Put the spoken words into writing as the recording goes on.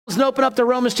And open up to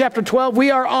Romans chapter 12.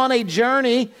 We are on a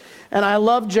journey, and I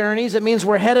love journeys. It means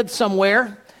we're headed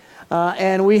somewhere,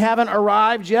 and we haven't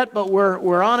arrived yet, but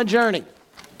we're on a journey.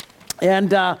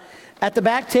 And at the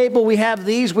back table, we have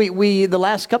these. We the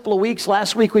last couple of weeks,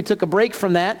 last week we took a break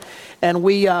from that, and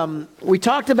we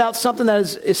talked about something that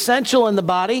is essential in the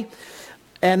body,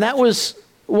 and that was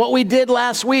what we did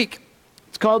last week.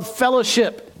 It's called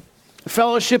fellowship.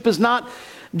 Fellowship is not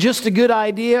just a good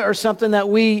idea or something that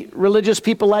we religious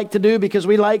people like to do because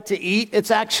we like to eat.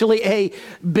 It's actually a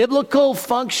biblical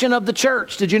function of the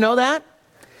church. Did you know that?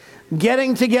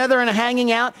 Getting together and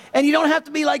hanging out. And you don't have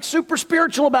to be like super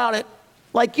spiritual about it.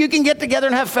 Like you can get together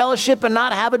and have fellowship and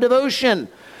not have a devotion.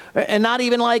 And not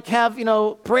even like have,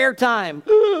 prayer time.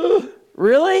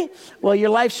 Really? Well, your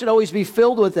life should always be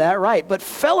filled with that, right? But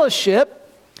fellowship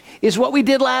is what we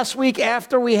did last week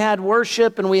after we had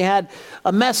worship and we had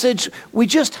a message. We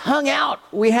just hung out.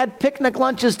 We had picnic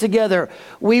lunches together.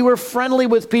 We were friendly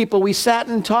with people. We sat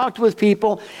and talked with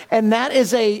people. And that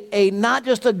is a not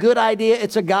just a good idea,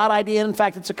 it's a God idea. In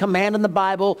fact, it's a command in the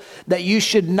Bible that you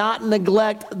should not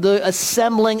neglect the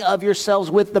assembling of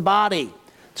yourselves with the body.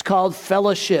 It's called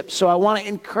fellowship. So I want to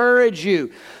encourage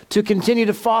you to continue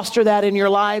to foster that in your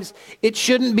lives. It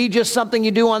shouldn't be just something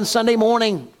you do on Sunday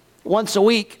morning once a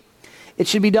week. It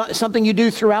should be something you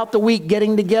do throughout the week,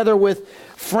 getting together with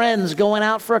friends, going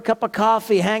out for a cup of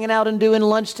coffee, hanging out and doing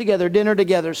lunch together, dinner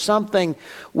together, something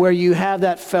where you have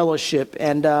that fellowship.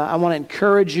 And I want to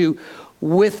encourage you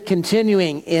with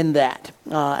continuing in that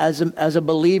as a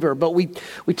believer. But we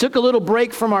took a little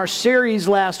break from our series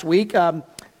last week.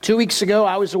 2 weeks ago,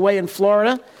 I was away in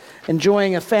Florida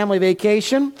enjoying a family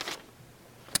vacation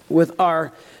with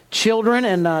our children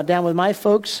and down with my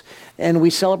folks, and we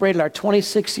celebrated our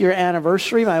 26th year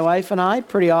anniversary, my wife and I.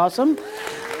 Pretty awesome.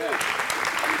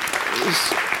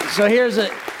 So here's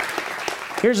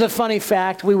a funny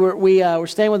fact. We were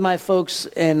staying with my folks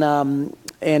in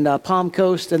Palm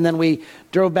Coast, and then we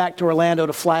drove back to Orlando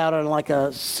to fly out on like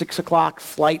a 6 o'clock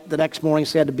flight the next morning,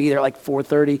 so we had to be there like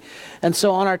 4:30. And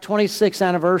so on our 26th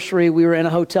anniversary, we were in a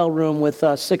hotel room with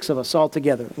 6 of us all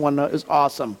together. It was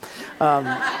awesome.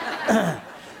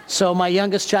 So my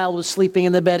youngest child was sleeping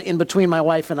in the bed in between my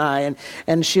wife and I,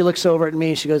 and she looks over at me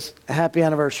and she goes, "Happy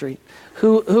anniversary."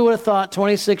 Who would have thought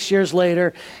 26 years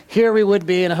later, here we would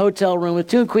be in a hotel room with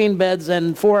 2 queen beds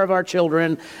and 4 of our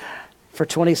children for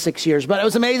 26 years. But it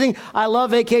was amazing. I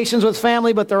love vacations with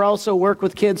family, but they're also work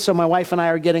with kids. So my wife and I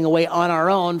are getting away on our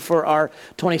own for our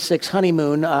 26th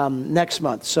honeymoon next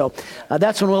month. So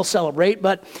that's when we'll celebrate.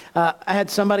 But I had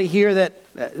somebody here that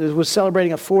was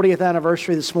celebrating a 40th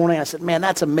anniversary this morning. I said, "Man,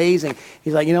 that's amazing."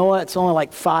 He's like, "You know what? It's only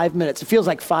like 5 minutes. It feels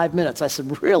like 5 minutes." I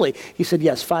said, "Really?" He said,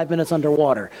 "Yes, 5 minutes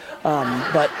underwater."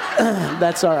 But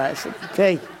that's all right. I said,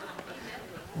 "Okay,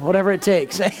 whatever it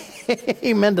takes."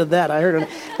 Amen to that. I heard an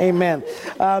amen.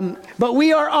 But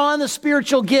we are on the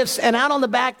spiritual gifts, and out on the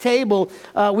back table,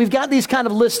 we've got these kind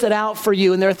of listed out for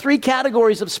you. And there are 3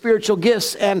 categories of spiritual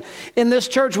gifts. And in this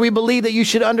church, we believe that you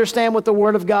should understand what the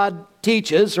Word of God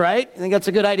teaches, right? You think that's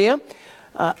a good idea?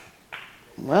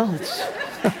 Let's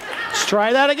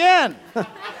try that again.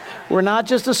 We're not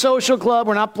just a social club.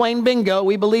 We're not playing bingo.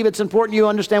 We believe it's important you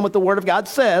understand what the Word of God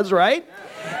says, right?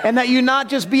 And that you not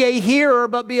just be a hearer,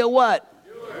 but be a what?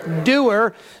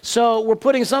 Doer. So we're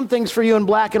putting some things for you in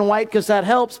black and white because that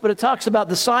helps, but it talks about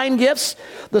the sign gifts,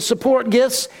 the support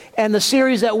gifts, and the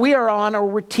series that we are on, or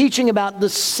we're teaching about the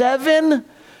 7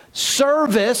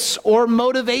 service or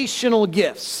motivational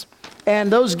gifts.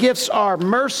 And those gifts are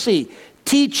mercy,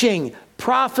 teaching,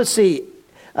 prophecy,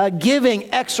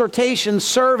 giving, exhortation,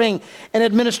 serving, and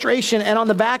administration. And on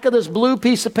the back of this blue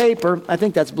piece of paper, I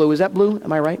think that's blue. Is that blue?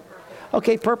 Am I right?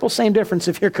 Okay, purple, same difference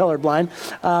if you're colorblind.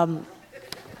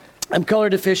 I'm color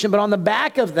deficient, but on the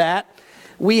back of that,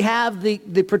 we have the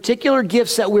particular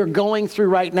gifts that we're going through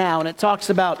right now, and it talks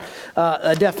about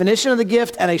a definition of the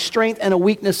gift and a strength and a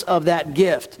weakness of that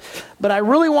gift. But I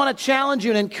really want to challenge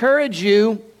you and encourage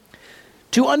you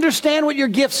to understand what your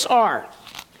gifts are.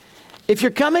 If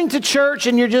you're coming to church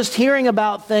and you're just hearing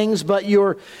about things, but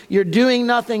you're doing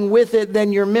nothing with it,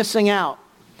 then you're missing out.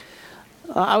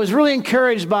 I was really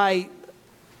encouraged by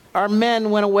our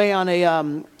men went away on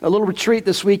a little retreat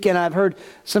this weekend. I've heard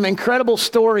some incredible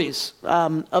stories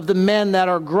of the men that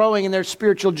are growing in their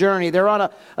spiritual journey. They're on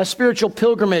a spiritual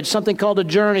pilgrimage, something called a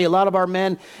journey. A lot of our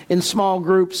men in small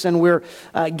groups, and we're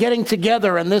getting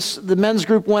together. And the men's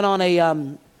group went on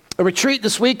a retreat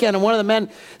this weekend, and one of the men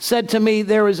said to me,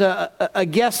 there was a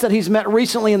guest that he's met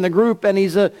recently in the group, and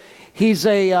he's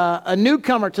a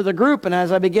newcomer to the group. And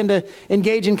as I begin to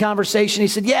engage in conversation, he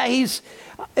said, yeah, he's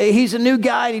a new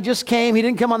guy. He just came. He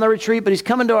didn't come on the retreat, but he's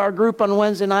coming to our group on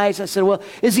Wednesday nights. I said, well,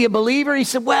 is he a believer? He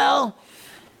said, well,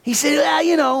 he's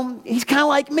kind of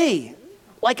like me,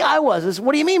 like I was. I said,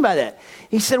 what do you mean by that?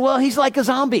 He said, well, he's like a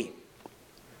zombie.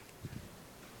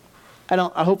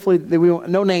 Hopefully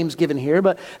no names given here,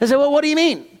 but I said, well, what do you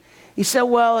mean? He said,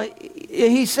 well,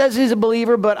 he says he's a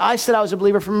believer, but I said I was a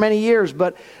believer for many years,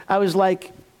 but I was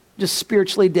like just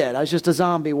spiritually dead. I was just a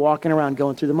zombie walking around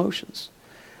going through the motions.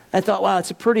 I thought, wow,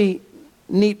 it's a pretty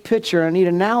neat picture, a neat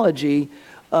analogy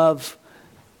of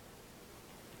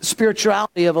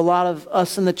spirituality of a lot of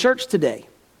us in the church today.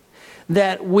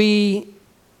 That we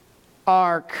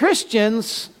are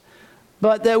Christians,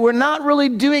 but that we're not really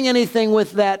doing anything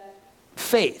with that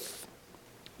faith.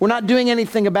 We're not doing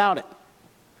anything about it.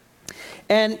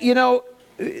 And,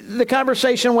 the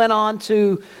conversation went on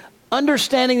to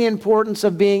understanding the importance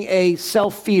of being a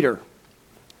self-feeder.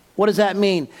 What does that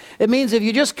mean? It means if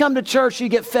you just come to church, you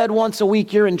get fed once a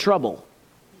week, you're in trouble.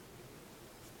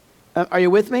 Are you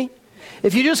with me?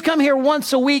 If you just come here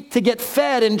once a week to get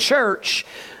fed in church,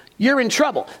 you're in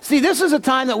trouble. See, this is a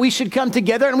time that we should come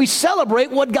together and we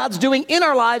celebrate what God's doing in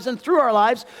our lives and through our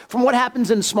lives, from what happens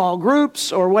in small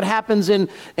groups or what happens in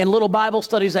little Bible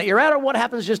studies that you're at, or what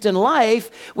happens just in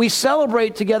life. We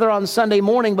celebrate together on Sunday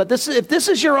morning, but if this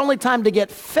is your only time to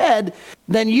get fed,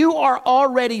 then you are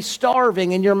already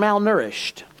starving and you're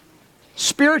malnourished.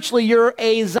 Spiritually, you're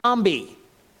a zombie.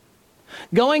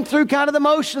 Going through kind of the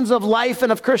motions of life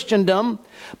and of Christendom,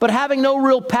 but having no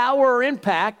real power or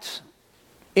impact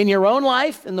in your own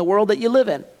life, in the world that you live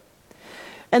in.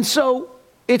 And so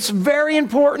it's very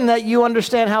important that you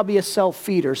understand how to be a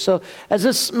self-feeder. So as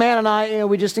this man and I,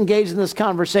 we just engaged in this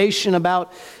conversation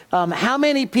about how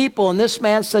many people, and this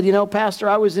man said, Pastor,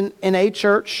 I was in a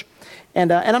church,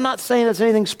 and I'm not saying there's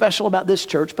anything special about this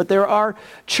church, but there are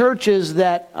churches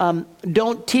that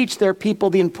don't teach their people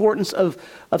the importance of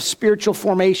spiritual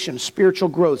formation, spiritual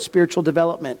growth, spiritual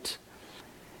development.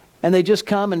 And they just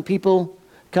come and people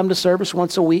come to service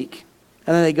once a week,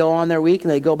 and then they go on their week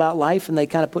and they go about life and they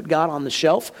kind of put God on the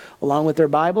shelf along with their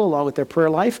Bible, along with their prayer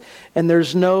life, and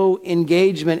there's no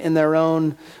engagement in their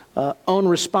own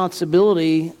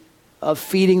responsibility of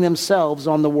feeding themselves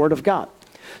on the Word of God.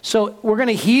 So we're going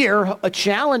to hear a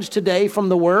challenge today from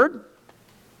the Word.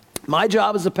 My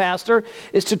job as a pastor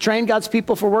is to train God's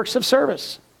people for works of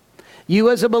service. You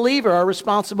as a believer are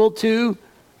responsible to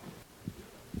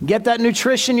get that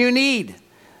nutrition you need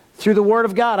through the Word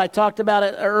of God. I talked about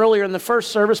it earlier in the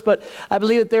first service, but I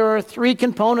believe that there are three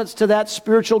components to that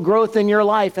spiritual growth in your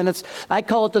life, and I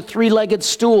call it the three-legged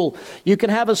stool. You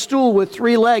can have a stool with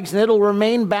three legs, and it'll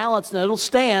remain balanced, and it'll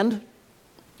stand,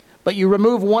 but you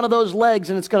remove one of those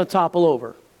legs, and it's going to topple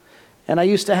over. And I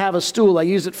used to have a stool. I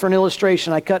used it for an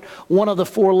illustration. I cut one of the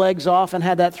four legs off and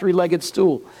had that three-legged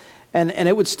stool, and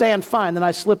it would stand fine. Then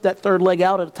I slipped that third leg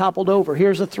out, and it toppled over.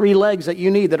 Here's the three legs that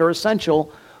you need that are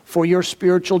essential for your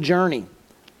spiritual journey: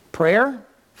 prayer,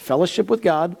 fellowship with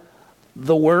God,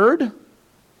 the Word,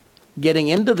 getting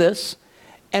into this,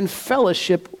 and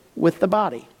fellowship with the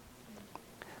body.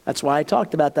 That's why I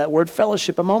talked about that word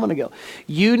fellowship a moment ago.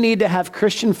 You need to have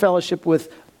Christian fellowship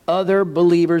with other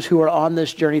believers who are on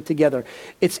this journey together.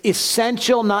 It's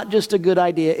essential, not just a good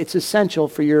idea, it's essential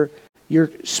for your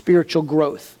spiritual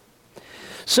growth.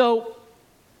 So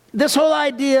this whole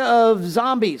idea of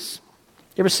zombies,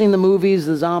 you ever seen the movies,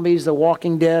 the zombies, the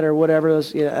Walking Dead or whatever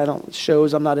those,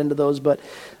 shows, I'm not into those, but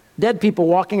dead people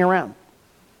walking around.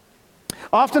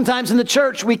 Oftentimes in the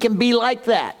church, we can be like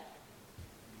that.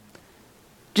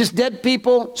 Just dead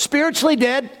people, spiritually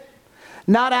dead,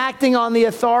 not acting on the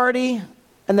authority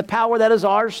and the power that is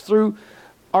ours through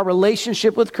our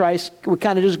relationship with Christ. We're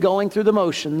kind of just going through the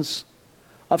motions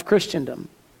of Christendom.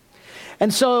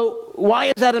 And so why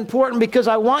is that important? Because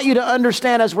I want you to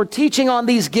understand as we're teaching on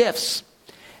these gifts,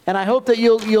 and I hope that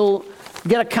you'll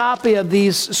get a copy of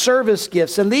these service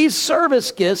gifts. And these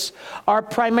service gifts are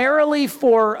primarily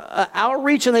for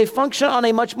outreach, and they function on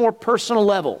a much more personal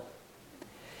level.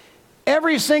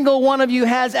 Every single one of you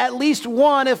has at least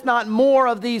one, if not more,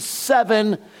 of these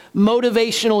 7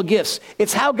 motivational gifts.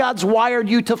 It's how God's wired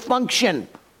you to function.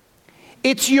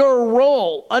 It's your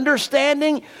role.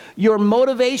 Understanding your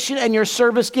motivation and your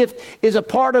service gift is a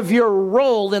part of your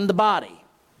role in the body.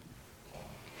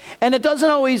 And it doesn't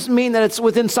always mean that it's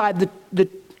inside the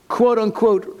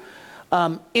quote-unquote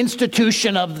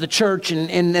institution of the church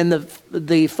and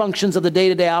the functions of the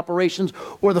day-to-day operations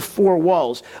or the 4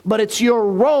 walls. But it's your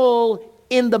role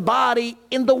in the body,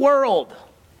 in the world.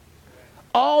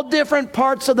 All different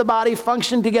parts of the body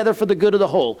function together for the good of the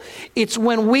whole. It's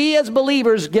when we as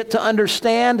believers get to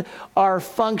understand our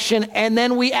function and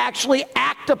then we actually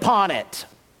act upon it.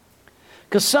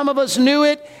 Because some of us knew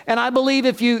it, and I believe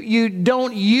if you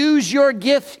don't use your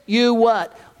gift, you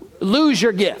what? Lose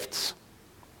your gifts.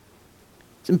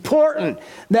 It's important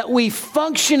that we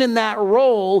function in that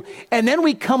role and then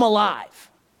we come alive.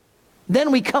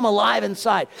 Then we come alive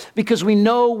inside because we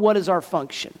know what is our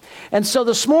function. And so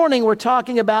this morning we're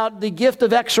talking about the gift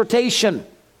of exhortation.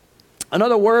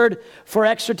 Another word for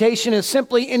exhortation is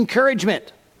simply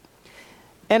encouragement.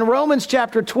 And Romans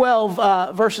chapter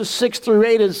 12, verses 6 through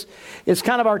 8 is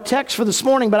kind of our text for this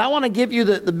morning. But I want to give you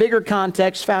the bigger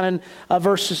context found in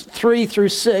verses 3 through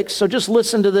 6. So just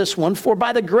listen to this one. For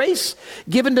by the grace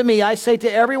given to me, I say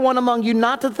to everyone among you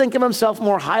not to think of himself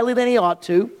more highly than he ought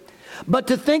to, but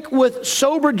to think with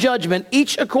sober judgment,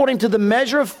 each according to the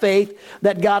measure of faith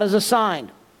that God has assigned.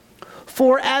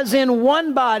 For as in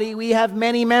one body we have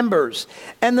many members,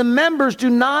 and the members do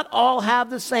not all have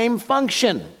the same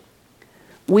function.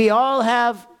 We all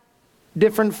have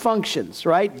different functions,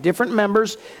 right? Different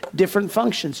members, different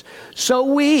functions. So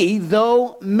we,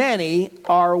 though many,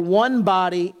 are one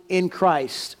body in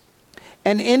Christ,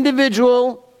 and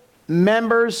individual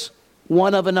members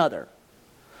one of another.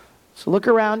 So look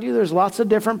around you. There's lots of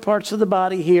different parts of the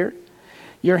body here.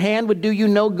 Your hand would do you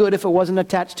no good if it wasn't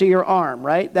attached to your arm,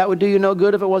 right? That would do you no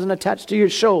good if it wasn't attached to your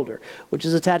shoulder, which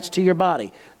is attached to your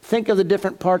body. Think of the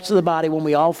different parts of the body when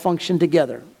we all function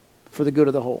together for the good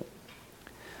of the whole.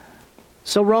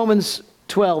 So Romans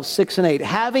 12, 6 and 8.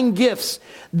 Having gifts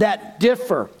that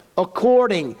differ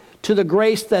according to the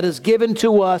grace that is given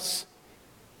to us,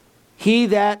 he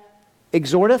that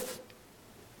exhorteth,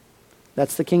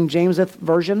 that's the King James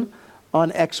version,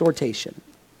 on exhortation.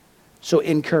 So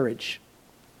encourage.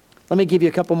 Let me give you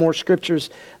a couple more scriptures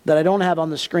that I don't have on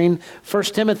the screen. 1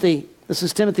 Timothy, this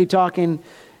is Timothy talking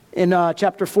in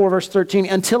chapter 4, verse 13.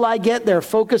 Until I get there,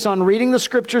 focus on reading the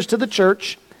scriptures to the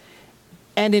church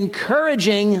and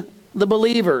encouraging the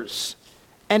believers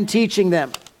and teaching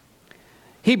them.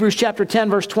 Hebrews chapter 10,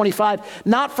 verse 25.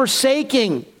 Not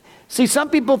forsaking. See, some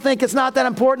people think it's not that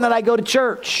important that I go to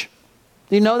church.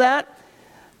 Do you know that?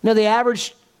 You know, the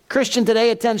average Christian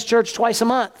today attends church twice a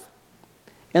month.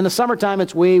 In the summertime,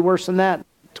 it's way worse than that,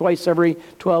 twice every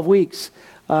 12 weeks.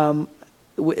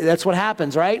 That's what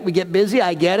happens, right? We get busy,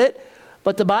 I get it.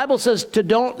 But the Bible says to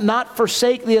not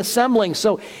forsake the assembling.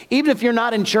 So even if you're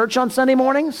not in church on Sunday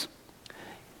mornings,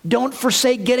 don't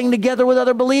forsake getting together with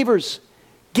other believers.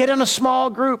 Get in a small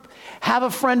group. Have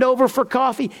a friend over for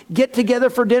coffee. Get together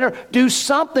for dinner. Do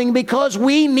something because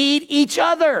we need each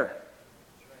other.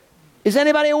 Is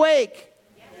anybody awake?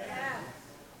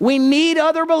 We need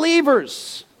other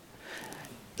believers.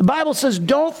 The Bible says,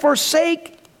 don't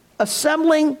forsake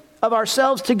assembling of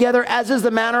ourselves together, as is the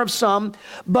manner of some,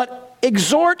 but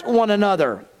exhort one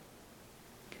another.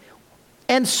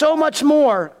 And so much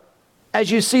more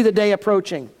as you see the day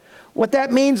approaching. What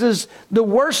that means is the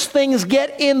worse things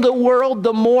get in the world,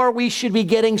 the more we should be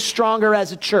getting stronger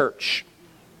as a church.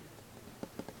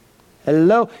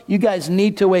 Hello? You guys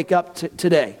need to wake up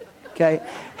today. Okay?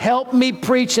 Help me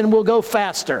preach and we'll go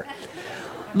faster.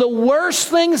 The worse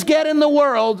things get in the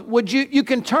world, you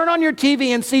can turn on your TV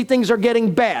and see things are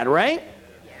getting bad, right?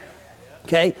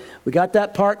 Okay, we got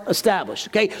that part established.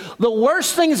 Okay, the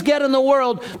worse things get in the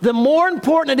world, the more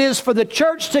important it is for the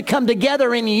church to come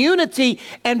together in unity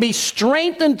and be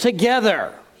strengthened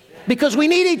together because we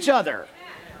need each other.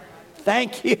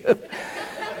 Thank you.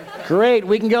 Great,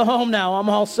 we can go home now. I'm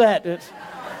all set.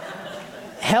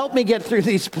 Help me get through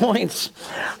these points.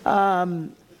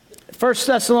 1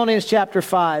 Thessalonians chapter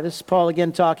 5. This is Paul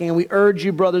again talking. And we urge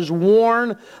you, brothers,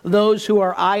 warn those who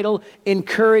are idle,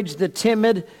 encourage the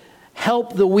timid,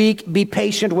 help the weak, be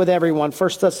patient with everyone. 1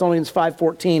 Thessalonians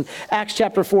 5:14. Acts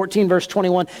chapter 14, verse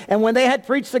 21. And when they had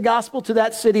preached the gospel to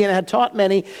that city and had taught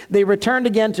many, they returned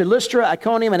again to Lystra,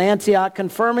 Iconium, and Antioch,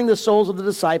 confirming the souls of the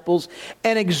disciples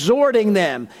and exhorting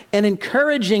them and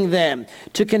encouraging them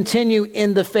to continue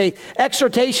in the faith.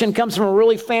 Exhortation comes from a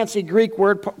really fancy Greek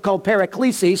word called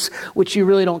paraklesis, which you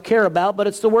really don't care about, but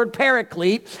it's the word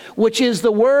paraclete, which is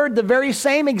the very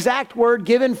same exact word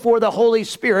given for the Holy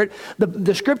Spirit.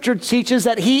 The scripture teaches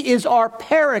that he is our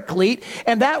paraclete,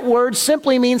 and that word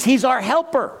simply means he's our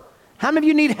helper. How many of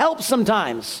you need help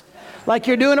sometimes? Like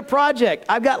you're doing a project.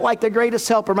 I've got like the greatest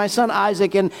helper. My son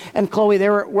Isaac and Chloe, they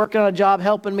were working on a job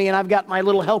helping me, and I've got my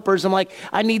little helpers. I'm like,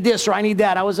 I need this or I need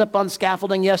that. I was up on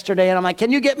scaffolding yesterday, and I'm like,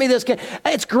 can you get me this?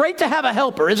 It's great to have a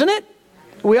helper, isn't it?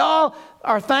 We all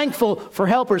are thankful for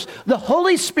helpers. The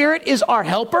Holy Spirit is our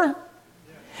helper.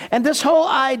 And this whole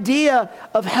idea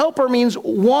of helper means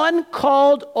one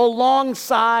called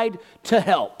alongside to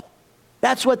help.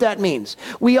 That's what that means.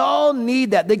 We all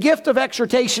need that. The gift of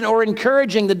exhortation or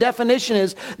encouraging, the definition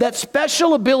is that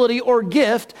special ability or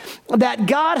gift that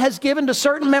God has given to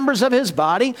certain members of his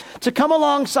body to come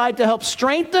alongside to help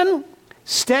strengthen,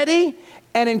 steady,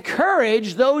 and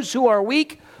encourage those who are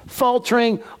weak,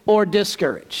 faltering, or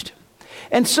discouraged.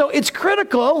 And so it's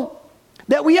critical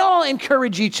that we all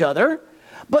encourage each other,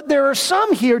 but there are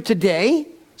some here today,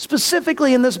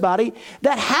 specifically in this body,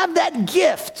 that have that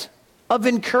gift of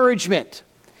encouragement.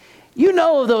 You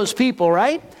know those people,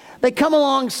 right? They come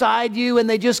alongside you and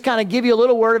they just kind of give you a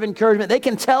little word of encouragement. They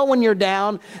can tell when you're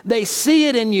down. They see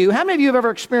it in you. How many of you have ever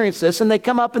experienced this? And they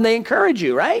come up and they encourage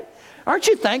you, right? Aren't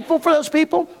you thankful for those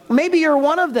people? Maybe you're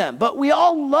one of them, but we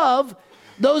all love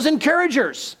those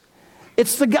encouragers.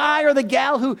 It's the guy or the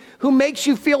gal who makes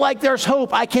you feel like there's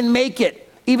hope. I can make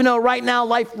it, even though right now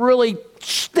life really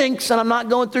stinks and I'm not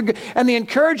going through good. And the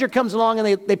encourager comes along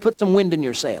and they put some wind in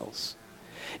your sails.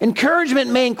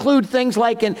 Encouragement may include things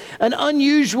like an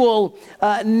unusual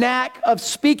knack of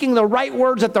speaking the right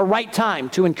words at the right time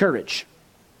to encourage.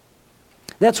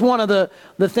 That's one of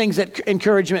the things that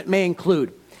encouragement may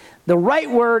include. The right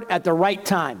word at the right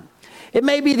time. It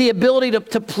may be the ability to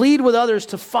plead with others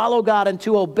to follow God and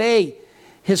to obey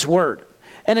his word.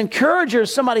 An encourager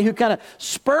is somebody who kind of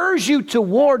spurs you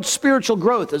towards spiritual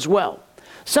growth as well.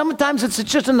 Sometimes it's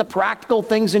just in the practical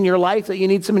things in your life that you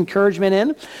need some encouragement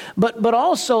in. But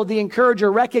also the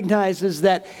encourager recognizes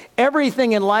that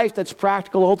everything in life that's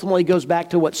practical ultimately goes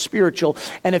back to what's spiritual.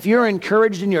 And if you're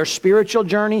encouraged in your spiritual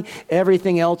journey,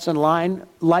 everything else in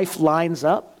life lines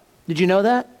up. Did you know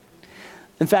that?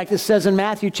 In fact, it says in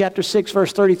Matthew chapter 6,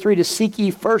 verse 33, to seek ye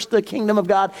first the kingdom of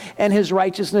God and his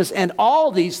righteousness, and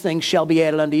all these things shall be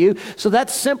added unto you. So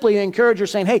that's simply an encourager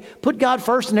saying, hey, put God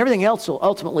first and everything else will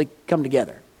ultimately come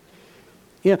together.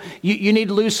 You know, you need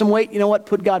to lose some weight. You know what?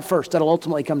 Put God first. That'll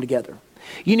ultimately come together.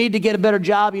 You need to get a better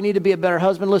job. You need to be a better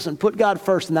husband. Listen, put God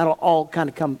first and that'll all kind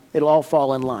of come, it'll all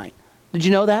fall in line. Did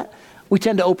you know that? We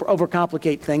tend to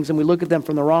overcomplicate things and we look at them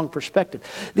from the wrong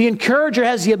perspective. The encourager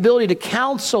has the ability to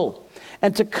counsel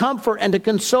and to comfort and to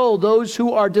console those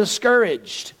who are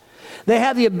discouraged. They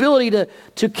have the ability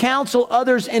to counsel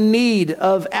others in need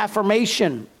of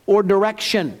affirmation or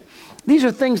direction. These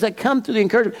are things that come through the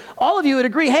encouragement. All of you would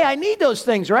agree, hey, I need those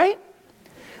things, right?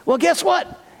 Well, guess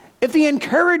what? If the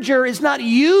encourager is not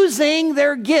using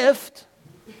their gift,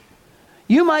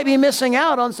 you might be missing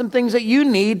out on some things that you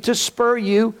need to spur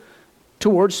you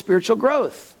towards spiritual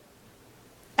growth.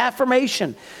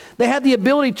 Affirmation. They have the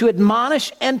ability to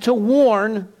admonish and to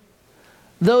warn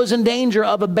those in danger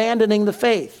of abandoning the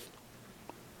faith.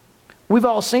 We've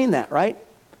all seen that, right?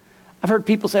 I've heard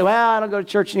people say, well, I don't go to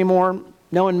church anymore.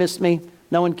 No one missed me.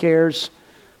 No one cares.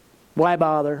 Why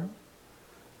bother?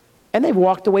 And they've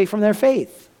walked away from their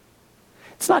faith.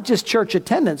 It's not just church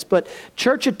attendance, but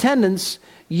church attendance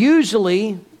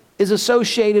usually is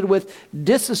associated with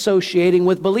disassociating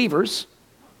with believers,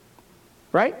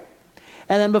 right?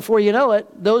 And then before you know it,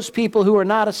 those people who are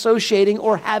not associating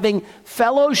or having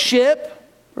fellowship,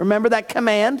 remember that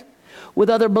command, with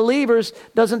other believers,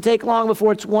 doesn't take long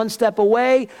before it's one step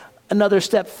away, another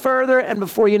step further, and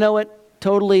before you know it,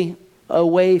 totally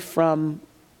away from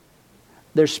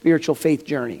their spiritual faith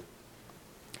journey.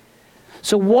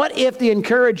 So what if the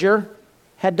encourager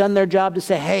had done their job to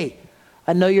say, hey,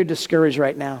 I know you're discouraged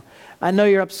right now. I know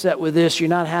you're upset with this, you're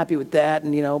not happy with that,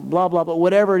 and blah, blah, blah.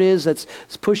 Whatever it is that's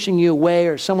pushing you away,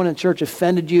 or someone in church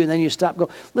offended you, and then you stop, go,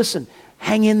 listen,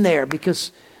 hang in there,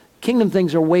 because kingdom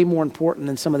things are way more important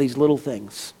than some of these little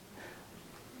things.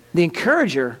 The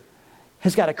encourager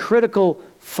has got a critical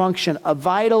function, a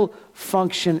vital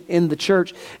function in the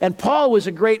church. And Paul was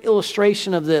a great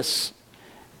illustration of this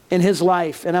in his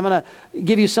life. And I'm going to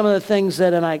give you some of the things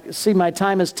that, and I see my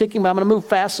time is ticking, but I'm going to move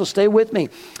fast, so stay with me.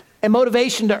 A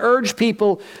motivation to urge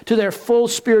people to their full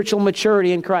spiritual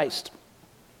maturity in Christ.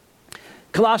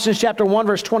 Colossians chapter 1,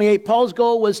 verse 28, Paul's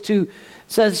goal was to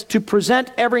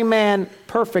present every man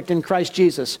perfect in Christ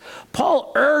Jesus.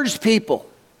 Paul urged people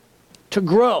to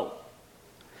grow.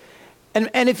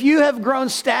 And if you have grown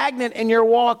stagnant in your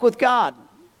walk with God,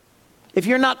 if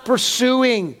you're not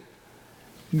pursuing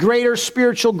greater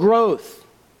spiritual growth,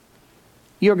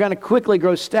 you're going to quickly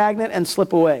grow stagnant and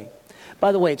slip away.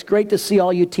 By the way, it's great to see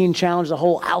all you Teen Challenge. The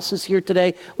whole house is here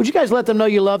today. Would you guys let them know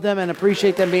you love them and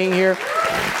appreciate them being here?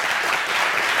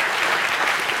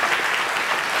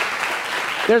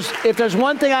 If there's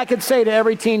one thing I could say to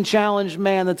every Teen Challenge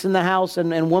man that's in the house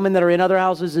and women that are in other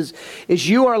houses is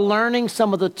you are learning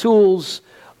some of the tools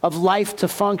of life to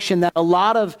function that a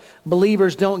lot of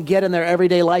believers don't get in their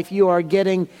everyday life. You are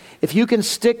getting, if you can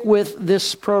stick with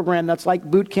this program, that's like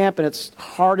boot camp, and it's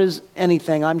hard as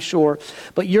anything, I'm sure,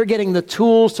 but you're getting the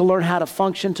tools to learn how to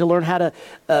function, to learn how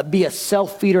to be a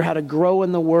self-feeder, how to grow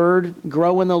in the Word,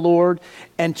 grow in the Lord,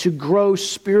 and to grow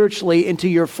spiritually into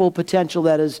your full potential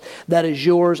that is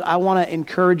yours. I want to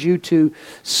encourage you to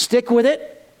stick with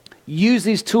it, use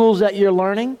these tools that you're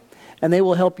learning, and they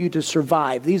will help you to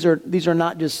survive. These are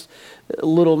not just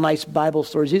little nice Bible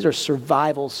stories. These are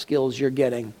survival skills you're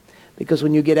getting. Because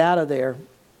when you get out of there,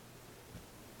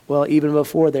 well, even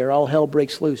before there, all hell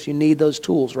breaks loose. You need those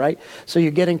tools, right? So you're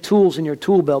getting tools in your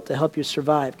tool belt to help you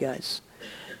survive, guys.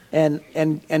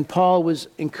 And Paul was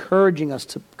encouraging us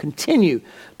to continue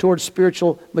towards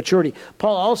spiritual maturity.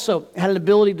 Paul also had an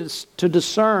ability to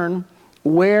discern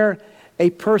where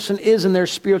a person is in their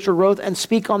spiritual growth and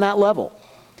speak on that level.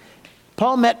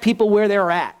 Paul met people where they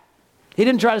were at. He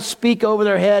didn't try to speak over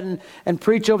their head and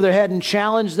preach over their head and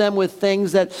challenge them with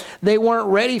things that they weren't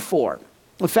ready for.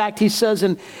 In fact, he says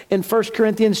in 1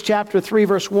 Corinthians chapter 3,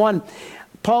 verse 1,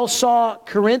 Paul saw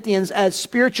Corinthians as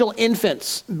spiritual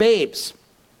infants, babes.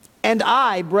 And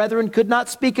I, brethren, could not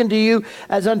speak unto you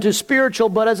as unto spiritual,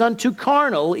 but as unto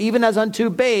carnal, even as unto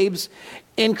babes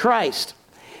in Christ.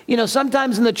 You know,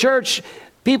 sometimes in the church,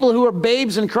 people who are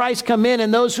babes in Christ come in,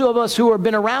 and those of us who have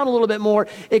been around a little bit more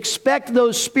expect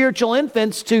those spiritual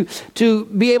infants to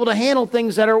be able to handle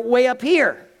things that are way up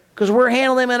here, because we're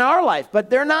handling them in our life, but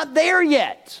they're not there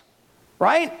yet,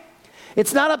 right?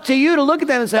 It's not up to you to look at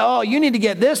them and say, oh, you need to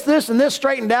get this, and this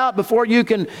straightened out before you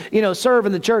can, serve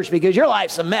in the church, because your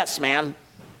life's a mess, man.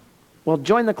 Well,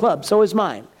 join the club. So is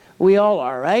mine. We all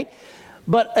are, right?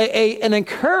 But an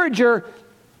encourager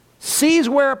sees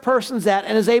where a person's at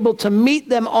and is able to meet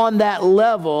them on that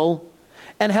level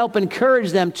and help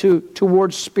encourage them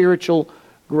towards spiritual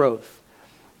growth.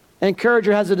 An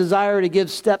encourager has a desire to give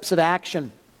steps of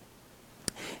action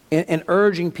in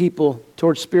urging people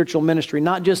towards spiritual ministry.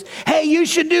 Not just, hey, you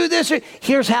should do this. Or,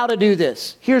 here's how to do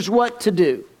this. Here's what to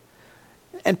do.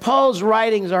 And Paul's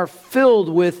writings are filled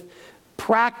with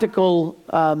practical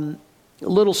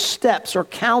little steps or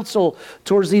counsel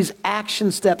towards these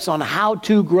action steps on how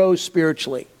to grow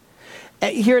spiritually.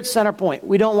 Here at Centerpoint,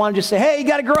 we don't want to just say, hey, you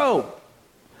got to grow.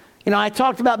 I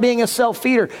talked about being a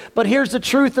self-feeder, but here's the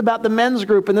truth about the men's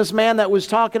group. And this man that was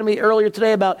talking to me earlier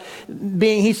today about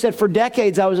he said, for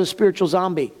decades I was a spiritual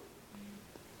zombie.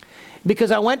 Because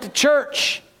I went to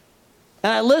church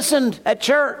and I listened at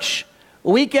church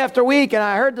week after week, and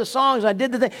I heard the songs, I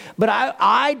did the thing, but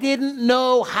I didn't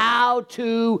know how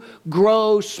to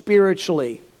grow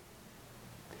spiritually.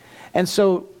 And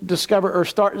so the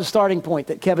starting point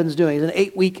that Kevin's doing is an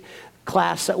 8-week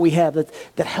class that we have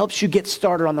that helps you get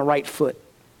started on the right foot.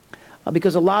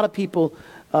 Because a lot of people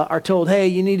are told, hey,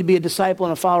 you need to be a disciple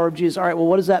and a follower of Jesus. All right, well,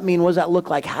 what does that mean? What does that look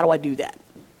like? How do I do that?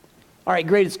 All right,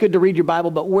 great, it's good to read your Bible,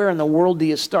 but where in the world do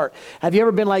you start? Have you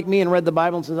ever been like me and read the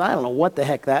Bible and says, I don't know what the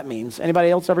heck that means?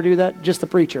 Anybody else ever do that? Just the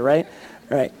preacher, right?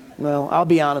 Right. Well, I'll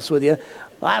be honest with you.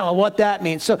 I don't know what that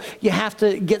means. So you have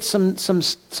to get some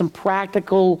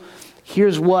practical,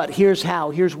 here's what, here's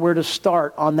how, here's where to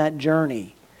start on that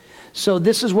journey. So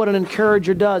this is what an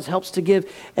encourager does, helps to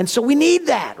give. And so we need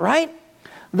that, right?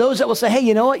 Those that will say, hey,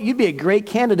 you know what? You'd be a great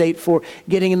candidate for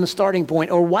getting in the starting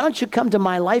point. Or why don't you come to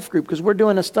my life group? Because we're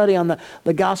doing a study on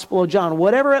the Gospel of John,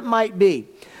 whatever it might be.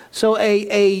 So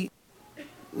an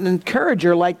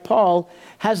encourager like Paul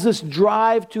has this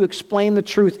drive to explain the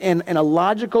truth in a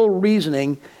logical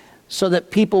reasoning so that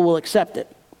people will accept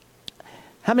it.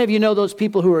 How many of you know those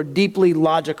people who are deeply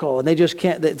logical and they just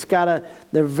can't,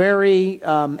 they're very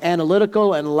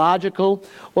analytical and logical?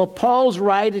 Well, Paul's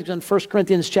writings in 1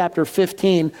 Corinthians chapter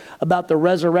 15 about the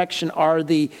resurrection are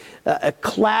a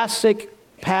classic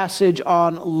passage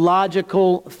on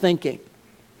logical thinking.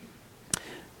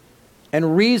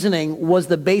 And reasoning was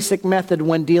the basic method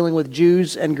when dealing with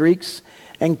Jews and Greeks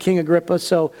and King Agrippa.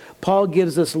 So Paul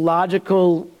gives this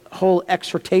logical whole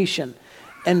exhortation.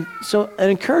 And so an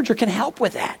encourager can help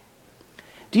with that.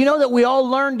 Do you know that we all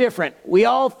learn different? We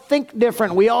all think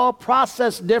different. We all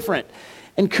process different.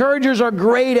 Encouragers are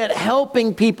great at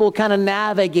helping people kind of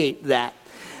navigate that.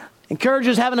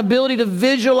 Encouragers have an ability to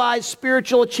visualize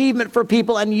spiritual achievement for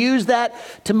people and use that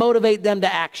to motivate them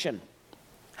to action.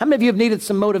 How many of you have needed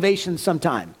some motivation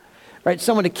sometime? Right,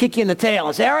 someone to kick you in the tail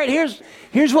and say, all right,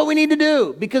 here's what we need to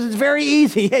do, because it's very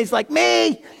easy. It's like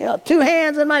me, 2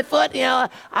 hands on my foot,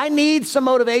 I need some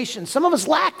motivation. Some of us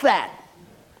lack that.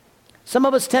 Some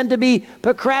of us tend to be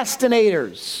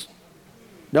procrastinators.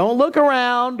 Don't look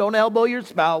around, don't elbow your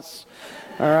spouse,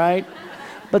 all right?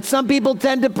 But some people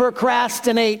tend to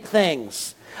procrastinate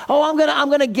things. Oh, I'm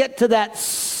gonna get to that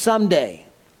someday.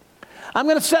 I'm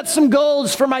gonna set some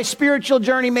goals for my spiritual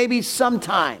journey maybe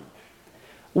sometime.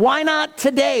 Why not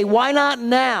today? Why not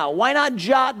now? Why not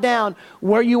jot down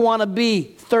where you want to be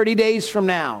 30 days from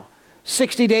now,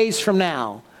 60 days from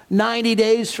now, 90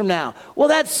 days from now? Well,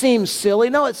 that seems silly.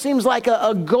 No, it seems like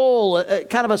a goal,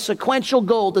 kind of a sequential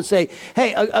goal to say,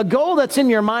 hey, a goal that's in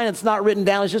your mind that's not written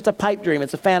down is just a pipe dream.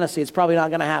 It's a fantasy. It's probably not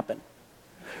going to happen.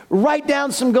 Write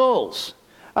down some goals.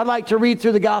 I'd like to read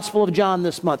through the Gospel of John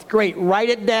this month. Great. Write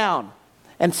it down.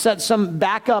 And set some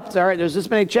backups. All right, there's this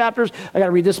many chapters. I got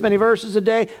to read this many verses a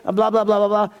day. Blah, blah, blah, blah,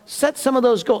 blah. Set some of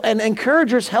those goals. And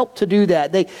encouragers help to do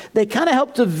that. They kind of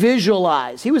help to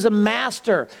visualize. He was a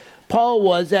master, Paul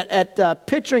was, at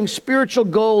picturing spiritual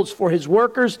goals for his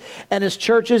workers and his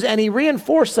churches. And he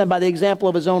reinforced them by the example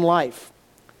of his own life.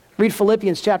 Read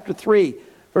Philippians chapter 3,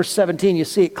 verse 17. You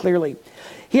see it clearly.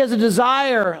 He has a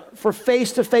desire for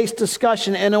face-to-face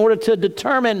discussion in order to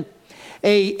determine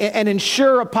and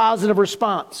ensure a positive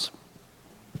response.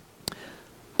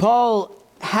 Paul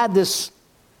had this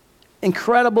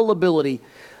incredible ability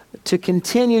to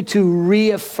continue to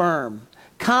reaffirm,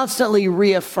 constantly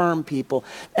reaffirm people.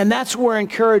 And that's where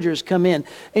encouragers come in.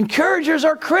 Encouragers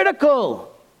are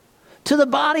critical to the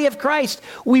body of Christ.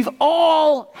 We've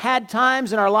all had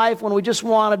times in our life when we just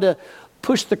wanted to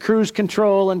push the cruise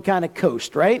control and kind of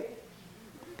coast, right?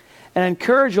 An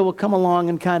encourager will come along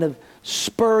and kind of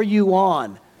spur you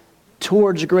on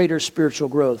towards greater spiritual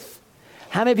growth.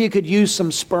 How many of you could use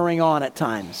some spurring on at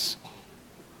times?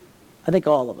 I think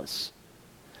all of us.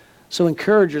 So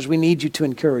encouragers, we need you to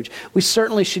encourage. We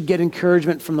certainly should get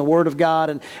encouragement from the Word of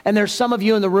God. And there's some of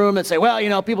you in the room that say,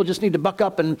 well, people just need to buck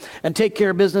up and take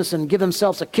care of business and give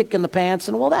themselves a kick in the pants.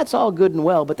 And well, that's all good and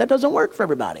well, but that doesn't work for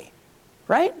everybody,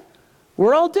 right?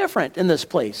 We're all different in this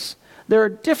place. There are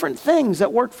different things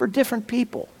that work for different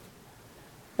people.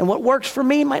 And what works for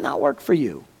me might not work for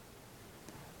you.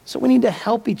 So we need to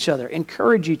help each other,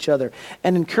 encourage each other.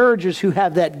 And encouragers who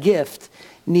have that gift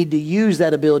need to use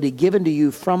that ability given to you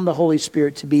from the Holy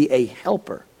Spirit to be a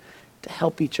helper, to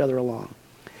help each other along.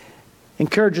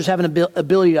 Encouragers have an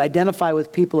ability to identify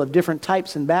with people of different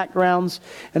types and backgrounds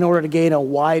in order to gain a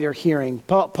wider hearing.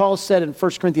 Paul said in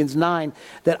 1 Corinthians 9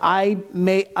 that I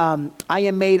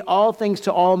am made all things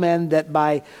to all men that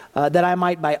I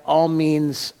might by all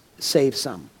means save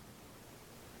some.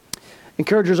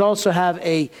 Encouragers also have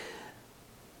a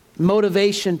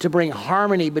motivation to bring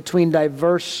harmony between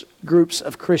diverse groups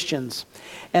of Christians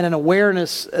and an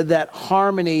awareness that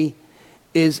harmony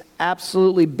is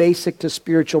absolutely basic to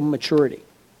spiritual maturity.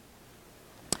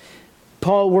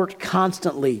 Paul worked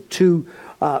constantly to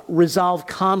resolve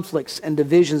conflicts and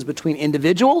divisions between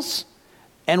individuals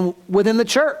and within the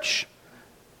church.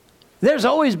 There's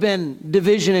always been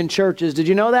division in churches. Did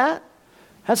you know that?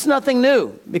 That's nothing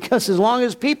new, because as long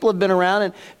as people have been around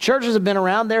and churches have been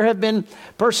around, there have been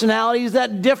personalities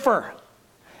that differ.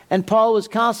 And Paul was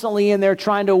constantly in there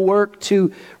trying to work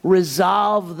to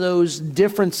resolve those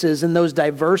differences and those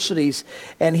diversities,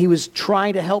 and he was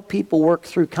trying to help people work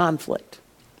through conflict.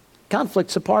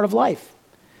 Conflict's a part of life.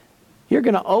 You're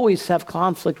going to always have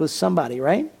conflict with somebody,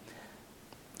 right?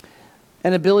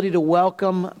 An ability to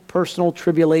welcome personal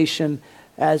tribulation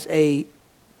as a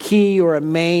key or a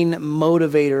main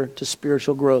motivator to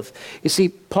spiritual growth. You see,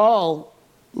 Paul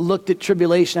looked at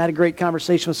tribulation. I had a great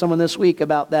conversation with someone this week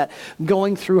about that.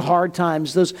 Going through hard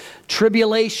times, those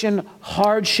tribulation,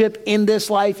 hardship in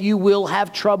this life, you will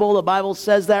have trouble. The Bible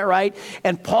says that, right?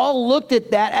 And Paul looked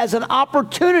at that as an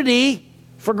opportunity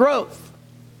for growth.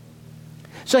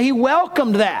 So he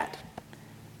welcomed that.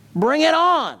 Bring it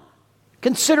on.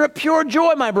 Consider it pure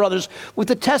joy, my brothers, with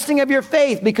the testing of your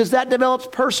faith, because that develops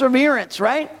perseverance,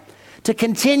 right? To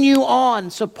continue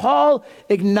on. So Paul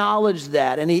acknowledged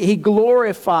that, and he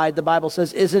glorified, the Bible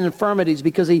says, his infirmities,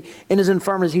 because in his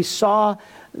infirmities he saw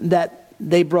that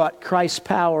they brought Christ's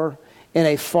power in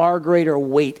a far greater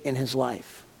weight in his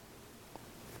life.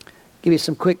 Give you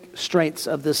some quick strengths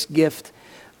of this gift.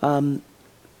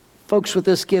 Folks with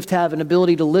this gift have an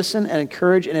ability to listen and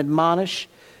encourage and admonish,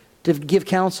 to give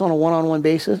counsel on a one-on-one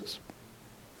basis.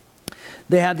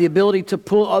 They have the ability to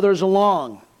pull others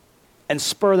along and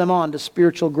spur them on to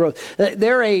spiritual growth.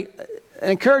 An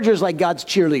encourager is like God's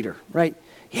cheerleader, right?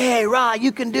 Hey, Ra,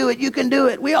 you can do it, you can do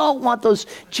it. We all want those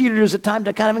cheerleaders at times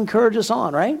to kind of encourage us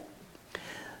on, right?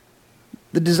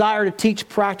 The desire to teach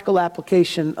practical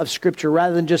application of Scripture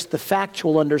rather than just the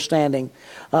factual understanding.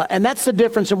 And that's the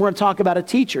difference, and we're going to talk about a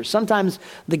teacher. Sometimes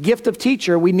the gift of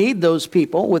teacher, we need those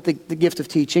people with the gift of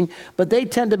teaching, but they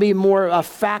tend to be more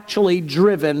factually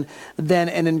driven than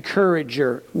an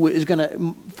encourager who is going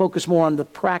to focus more on the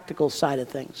practical side of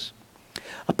things.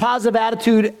 A positive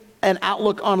attitude and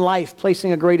outlook on life,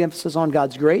 placing a great emphasis on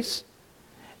God's grace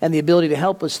and the ability to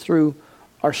help us through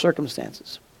our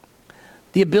circumstances.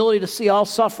 The ability to see all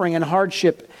suffering and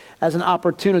hardship as an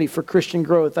opportunity for Christian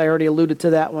growth. I already alluded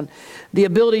to that one. The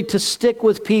ability to stick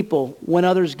with people when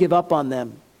others give up on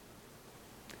them.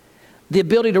 The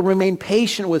ability to remain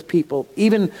patient with people,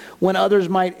 even when others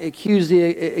might accuse the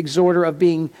exhorter of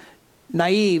being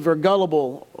naive or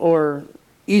gullible or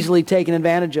easily taken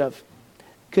advantage of.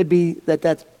 Could be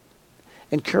that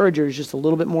encourager is just a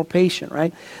little bit more patient,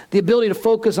 right? The ability to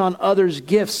focus on others'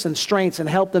 gifts and strengths and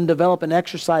help them develop and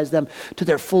exercise them to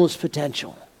their fullest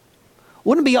potential.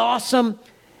 Wouldn't it be awesome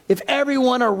if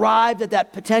everyone arrived at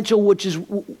that potential which is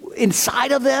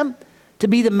inside of them to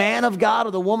be the man of God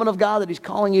or the woman of God that He's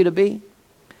calling you to be?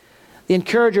 The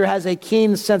encourager has a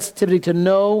keen sensitivity to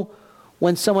know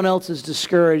when someone else is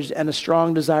discouraged and a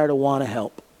strong desire to want to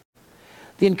help.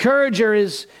 The encourager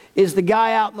is the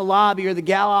guy out in the lobby or the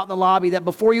gal out in the lobby that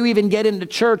before you even get into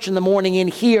church in the morning in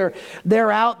here,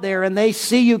 they're out there and they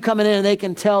see you coming in and they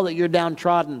can tell that you're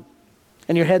downtrodden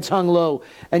and your head's hung low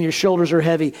and your shoulders are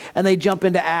heavy and they jump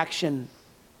into action.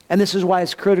 And this is why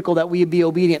it's critical that we be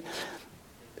obedient.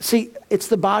 See, it's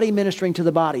the body ministering to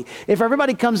the body. If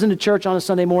everybody comes into church on a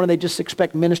Sunday morning, they just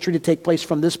expect ministry to take place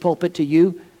from this pulpit to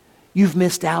you, you've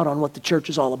missed out on what the church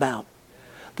is all about.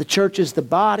 The church is the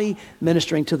body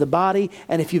ministering to the body.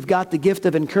 And if you've got the gift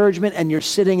of encouragement and you're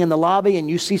sitting in the lobby and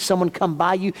you see someone come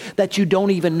by you that you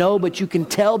don't even know, but you can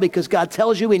tell because God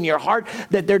tells you in your heart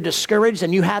that they're discouraged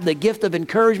and you have the gift of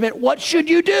encouragement, what should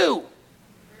you do?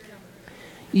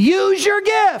 Use your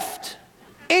gift.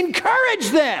 Encourage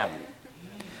them.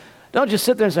 Don't just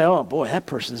sit there and say, oh boy, that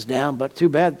person's down, but too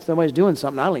bad somebody's doing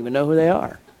something. I don't even know who they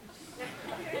are.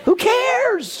 Who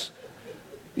cares?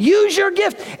 Use your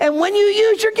gift. And when you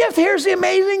use your gift, here's the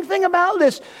amazing thing about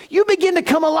this. You begin to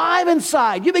come alive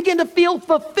inside. You begin to feel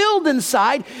fulfilled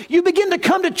inside. You begin to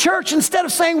come to church instead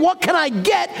of saying, what can I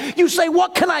get? You say,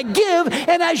 what can I give?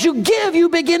 And as you give, you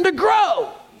begin to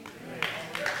grow.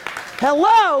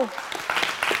 Hello?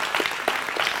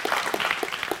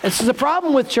 This is a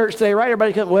problem with church today, right?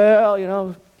 Everybody comes, well, you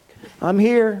know, I'm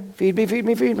here. Feed me, feed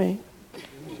me, feed me.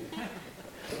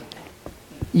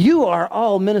 You are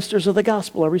all ministers of the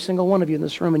gospel, every single one of you in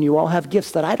this room, and you all have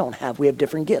gifts that I don't have. We have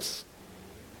different gifts,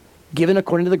 given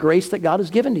according to the grace that God has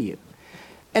given to you.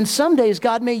 And some days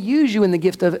God may use you in the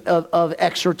gift of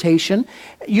exhortation.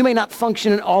 You may not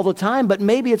function it all the time, but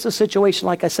maybe it's a situation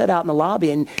like I said out in the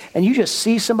lobby and you just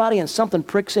see somebody and something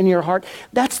pricks in your heart.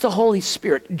 That's the Holy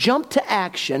Spirit. Jump to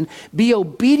action. Be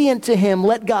obedient to Him.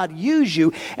 Let God use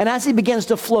you. And as He begins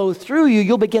to flow through you,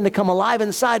 you'll begin to come alive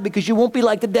inside because you won't be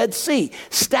like the Dead Sea,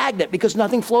 stagnant because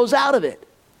nothing flows out of it.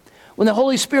 When the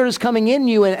Holy Spirit is coming in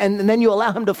you and then you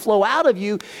allow Him to flow out of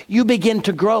you, you begin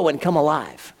to grow and come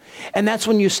alive. And that's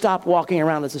when you stop walking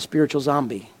around as a spiritual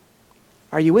zombie.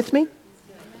 Are you with me?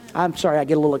 I'm sorry, I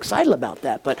get a little excited about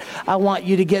that, but I want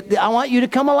you to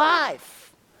come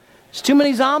alive. There's too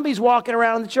many zombies walking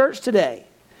around in the church today.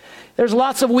 There's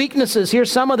lots of weaknesses. Here's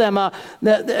some of them.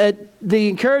 The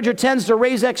encourager tends to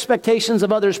raise expectations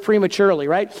of others prematurely,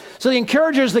 right? So the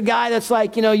encourager is the guy that's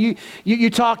like, you know, you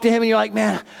talk to him and you're like,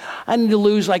 man, I need to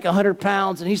lose like 100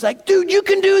 pounds. And he's like, dude, you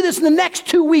can do this in the next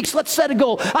 2 weeks. Let's set a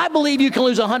goal. I believe you can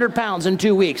lose 100 pounds in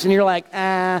 2 weeks. And you're like,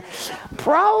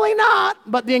 probably not.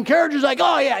 But the encourager's like,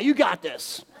 oh yeah, you got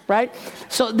this. Right?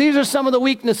 So these are some of the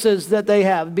weaknesses that they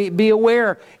have. Be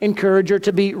aware, encourager,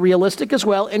 to be realistic as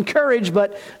well. Encourage,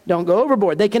 but don't go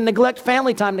overboard. They can neglect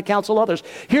family time to counsel others.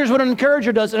 Here's what an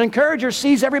encourager does. An encourager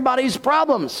sees everybody's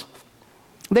problems.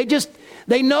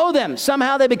 They know them.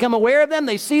 Somehow they become aware of them.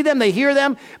 They see them. They hear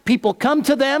them. People come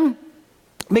to them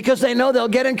because they know they'll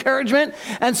get encouragement.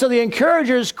 And so the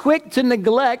encourager is quick to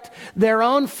neglect their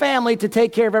own family to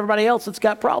take care of everybody else that's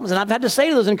got problems. And I've had to say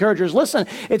to those encouragers, listen,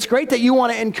 it's great that you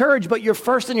want to encourage, but your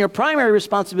first and your primary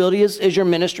responsibility is your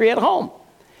ministry at home.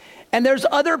 And there's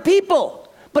other people.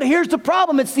 But here's the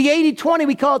problem. It's the 80-20.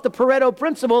 We call it the Pareto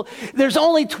principle. There's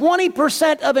only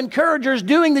 20% of encouragers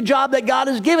doing the job that God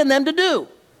has given them to do.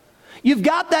 You've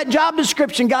got that job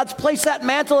description. God's placed that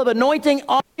mantle of anointing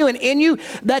on you and in you.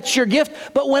 That's your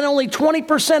gift. But when only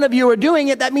 20% of you are doing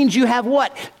it, that means you have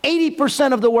what?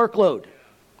 80% of the workload.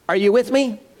 Are you with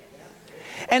me?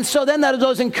 And so then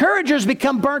those encouragers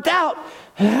become burnt out.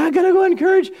 I got to go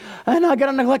encourage. And I got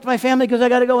to neglect my family because I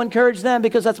got to go encourage them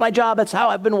because that's my job. That's how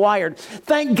I've been wired.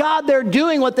 Thank God they're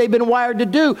doing what they've been wired to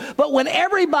do. But when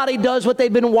everybody does what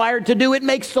they've been wired to do, it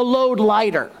makes the load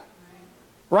lighter.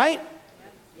 Right?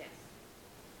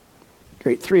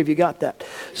 Great, 3 of you got that.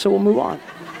 So we'll move on.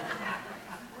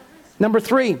 Number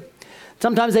 3,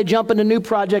 Sometimes they jump into new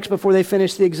projects before they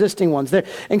finish the existing ones. They're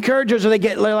encouragers, or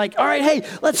they're like, all right, hey,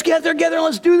 let's get together and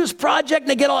let's do this project. And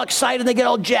they get all excited, they get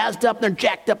all jazzed up, and they're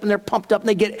jacked up, and they're pumped up, and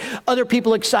they get other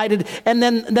people excited. And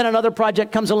then another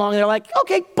project comes along, and they're like,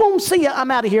 okay, boom, see ya,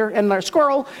 I'm out of here. And they're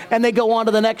squirrel, and they go on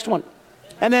to the next one.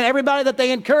 And then everybody that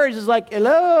they encourage is like,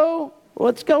 hello,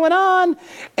 what's going on?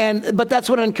 But that's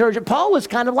what an encourager. Paul was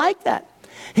kind of like that.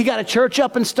 He got a church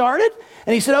up and started,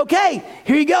 and he said, okay,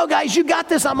 here you go, guys, you got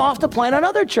this. I'm off to plant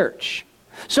another church.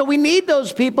 So we need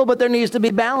those people, but there needs to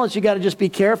be balance. You got to just be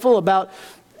careful about,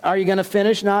 are you going to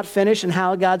finish, not finish, and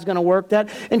how God's going to work that.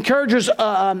 Encouragers,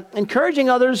 encouraging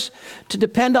others to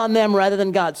depend on them rather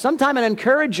than God. Sometimes an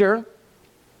encourager,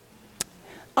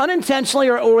 unintentionally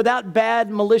or without bad,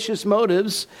 malicious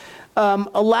motives,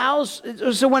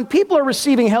 so when people are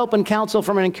receiving help and counsel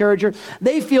from an encourager,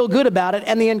 they feel good about it,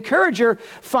 and the encourager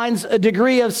finds a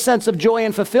degree of sense of joy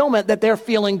and fulfillment that they're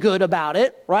feeling good about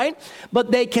it, right?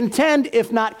 But they can tend,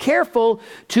 if not careful,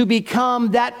 to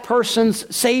become that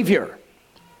person's savior.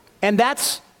 And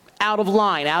that's out of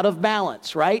line, out of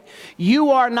balance, right? You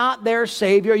are not their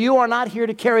savior. You are not here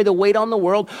to carry the weight on the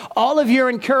world. All of your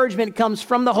encouragement comes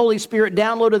from the Holy Spirit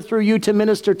downloaded through you to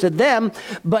minister to them,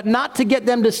 but not to get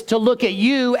them to look at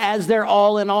you as their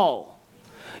all in all.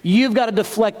 You've got to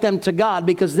deflect them to God,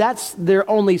 because that's their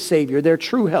only savior, their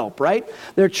true help, right?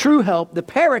 Their true help, the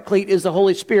paraclete, is the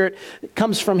Holy Spirit. It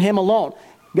comes from him alone.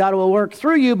 God will work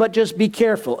through you, but just be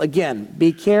careful. Again,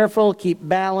 be careful, keep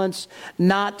balance,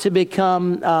 not to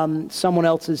become someone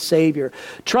else's savior.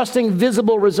 Trusting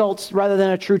visible results rather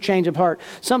than a true change of heart.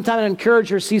 Sometimes an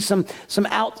encourager sees some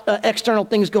external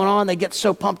things going on. They get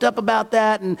so pumped up about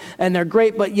that, and they're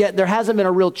great, but yet there hasn't been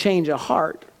a real change of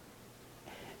heart.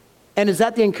 And is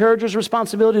that the encourager's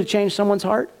responsibility to change someone's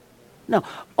heart? No.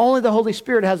 Only the Holy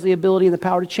Spirit has the ability and the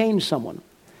power to change someone.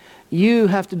 You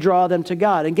have to draw them to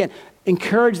God. Again,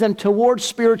 encourage them towards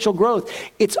spiritual growth.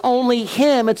 It's only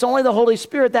Him, it's only the Holy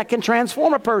Spirit that can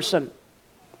transform a person.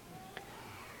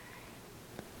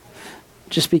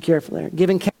 Just be careful there.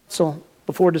 Giving counsel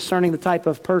before discerning the type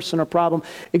of person or problem.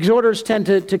 Exhorters tend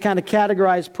to kind of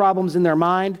categorize problems in their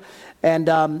mind, and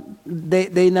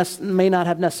they may not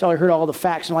have necessarily heard all the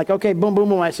facts. And like, okay, boom, boom,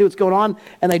 boom, I see what's going on,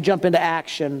 and they jump into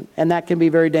action, and that can be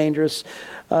very dangerous.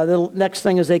 The next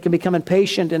thing is they can become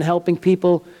impatient in helping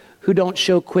people who don't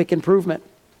show quick improvement.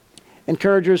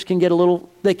 Encouragers can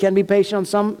they can be patient on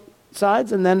some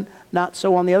sides and then not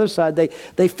so on the other side.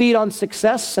 They feed on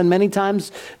success, and many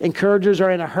times encouragers are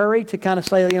in a hurry to kind of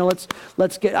say,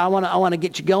 let's get, I want to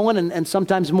get you going, and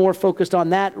sometimes more focused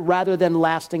on that rather than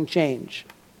lasting change.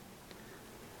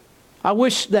 I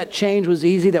wish that change was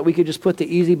easy, that we could just put the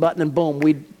easy button and boom,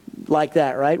 we'd like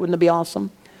that, right? Wouldn't it be awesome?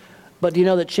 But do you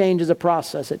know that change is a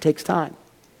process? It takes time.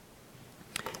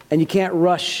 And you can't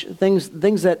rush things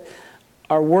that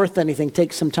are worth anything.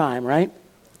 Take some time, right?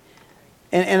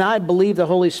 And I believe the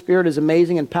Holy Spirit is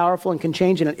amazing and powerful and can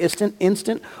change in an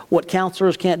instant what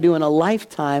counselors can't do in a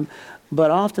lifetime.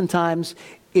 But oftentimes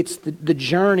it's the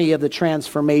journey of the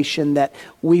transformation that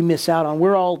we miss out on.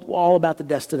 We're all about the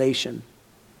destination.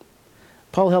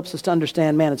 Paul helps us to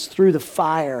understand, man, it's through the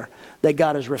fire that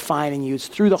God is refining you. It's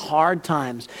through the hard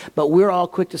times. But we're all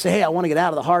quick to say, hey, I want to get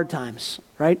out of the hard times,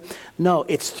 right? No,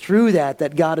 it's through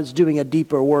that God is doing a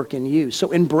deeper work in you.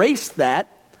 So embrace that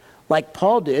like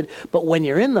Paul did. But when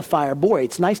you're in the fire, boy,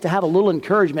 it's nice to have a little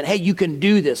encouragement. Hey, you can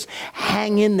do this.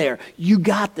 Hang in there. You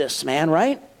got this, man,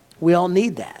 right? We all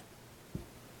need that.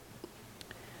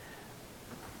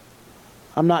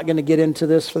 I'm not going to get into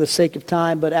this for the sake of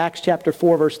time, but Acts chapter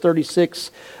 4, verse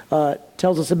 36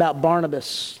 tells us about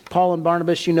Barnabas. Paul and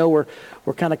Barnabas, were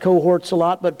kind of cohorts a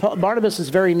lot, but Barnabas'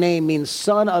 very name means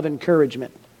son of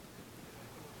encouragement.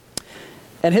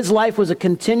 And his life was a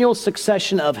continual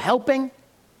succession of helping,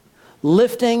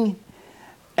 lifting,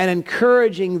 and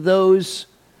encouraging those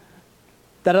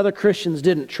that other Christians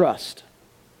didn't trust.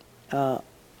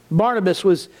 Barnabas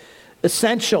was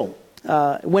essential.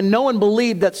 When no one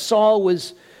believed that Saul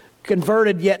was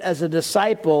converted yet as a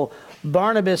disciple,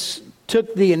 Barnabas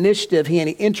took the initiative. He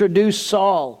introduced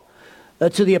Saul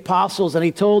to the apostles, and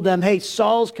he told them, hey,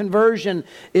 Saul's conversion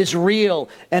is real,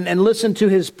 and listen to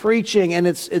his preaching, and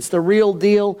it's the real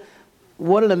deal.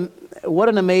 What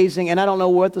an amazing, and I don't know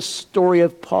what the story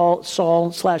of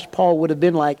Saul/Paul would have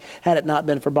been like had it not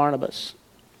been for Barnabas,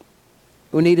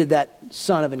 who needed that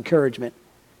son of encouragement.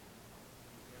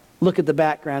 Look at the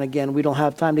background again. We don't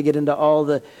have time to get into all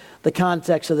the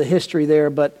context of the history there,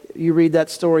 but you read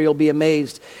that story, you'll be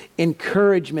amazed.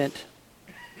 Encouragement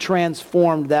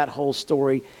transformed that whole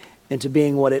story, into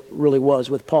being what it really was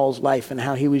with Paul's life and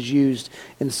how he was used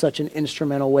in such an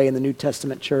instrumental way in the New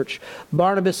Testament church.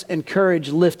 Barnabas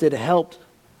encouraged, lifted, helped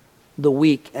the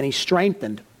weak, and he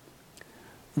strengthened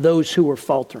those who were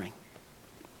faltering.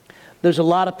 There's a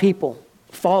lot of people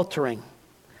faltering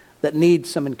that need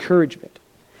some encouragement.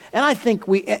 And I think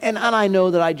and I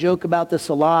know that I joke about this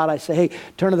a lot. I say, hey,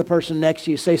 turn to the person next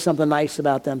to you, say something nice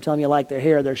about them, tell them you like their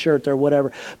hair, their shirt, their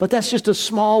whatever. But that's just a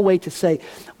small way to say,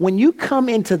 when you come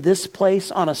into this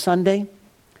place on a Sunday,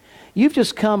 you've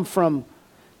just come from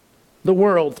the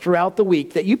world throughout the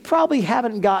week that you probably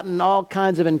haven't gotten all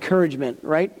kinds of encouragement,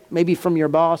 right? Maybe from your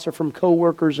boss or from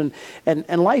coworkers, and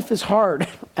life is hard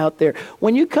out there.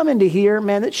 When you come into here,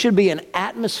 man, it should be an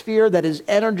atmosphere that is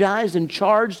energized and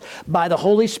charged by the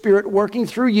Holy Spirit working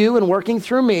through you and working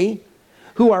through me,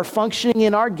 who are functioning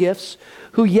in our gifts,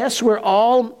 who, yes, we're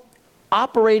all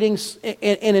operating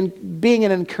in being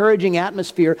an encouraging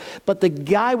atmosphere, but the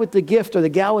guy with the gift or the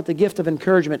gal with the gift of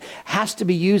encouragement has to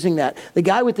be using that. The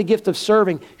guy with the gift of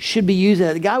serving should be using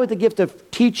that. The guy with the gift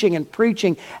of teaching and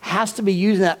preaching has to be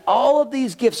using that. All of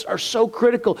these gifts are so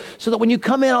critical so that when you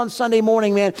come in on Sunday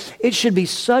morning, man, it should be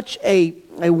such a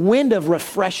wind of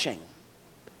refreshing.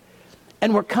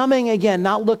 And we're coming, again,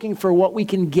 not looking for what we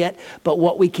can get, but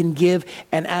what we can give.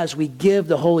 And as we give,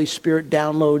 the Holy Spirit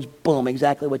downloads, boom,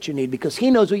 exactly what you need. Because He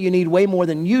knows what you need way more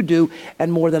than you do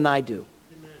and more than I do.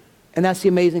 Amen. And that's the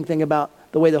amazing thing about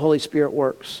the way the Holy Spirit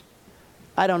works.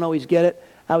 I don't always get it.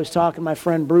 I was talking to my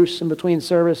friend Bruce in between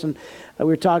service, and we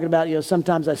were talking about,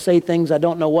 sometimes I say things, I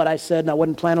don't know what I said, and I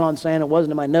wasn't planning on saying it,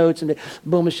 wasn't in my notes, and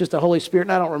boom, it's just the Holy Spirit,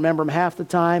 and I don't remember them half the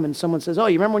time, and someone says, oh,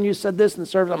 you remember when you said this in the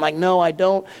service? I'm like, no, I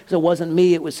don't, because it wasn't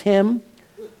me, it was Him,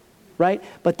 right?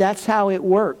 But that's how it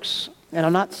works, and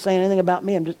I'm not saying anything about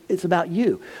me, it's about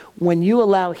you. When you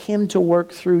allow Him to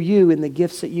work through you in the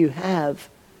gifts that you have,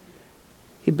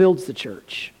 He builds the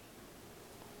church.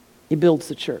 He builds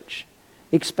the church.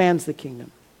 He expands the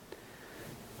kingdom.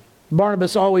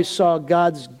 Barnabas always saw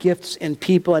God's gifts in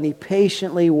people, and he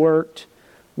patiently worked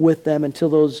with them until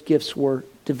those gifts were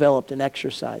developed and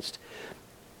exercised.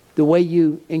 The way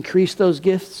you increase those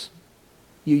gifts,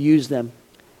 you use them.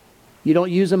 You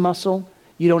don't use a muscle,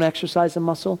 you don't exercise a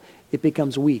muscle, it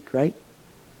becomes weak, right?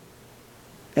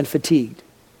 And fatigued.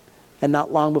 And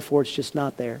not long before it's just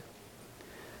not there.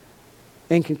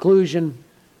 In conclusion,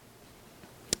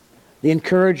 the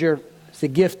encourager is the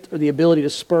gift or the ability to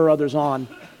spur others on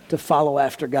to follow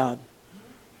after God.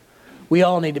 We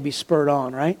all need to be spurred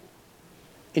on, right?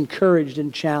 Encouraged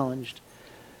and challenged.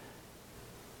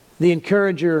 The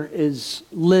encourager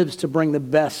lives to bring the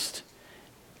best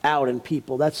out in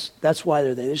people. That's why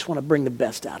they're there. They just want to bring the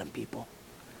best out in people.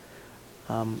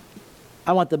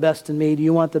 I want the best in me. Do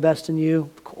you want the best in you?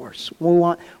 Of course.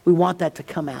 We want that to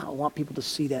come out. We want people to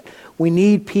see that. We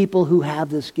need people who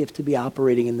have this gift to be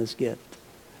operating in this gift.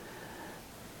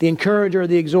 The encourager or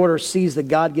the exhorter sees the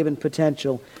God-given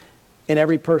potential in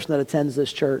every person that attends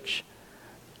this church.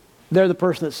 They're the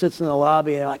person that sits in the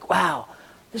lobby and they're like, wow,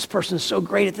 this person is so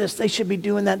great at this. They should be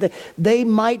doing that. They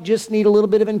might just need a little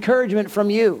bit of encouragement from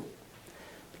you.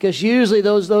 Because usually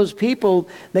those people,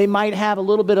 they might have a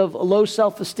little bit of low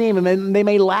self-esteem, and they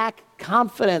may lack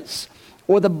confidence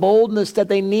or the boldness that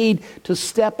they need to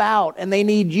step out. And they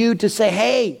need you to say,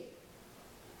 hey,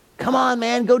 come on,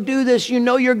 man, go do this. You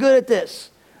know you're good at this.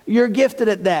 You're gifted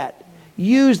at that.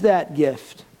 Use that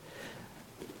gift.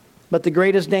 But the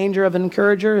greatest danger of an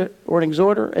encourager or an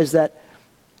exhorter is that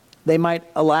they might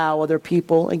allow other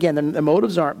people, again, their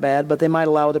motives aren't bad, but they might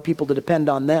allow other people to depend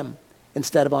on them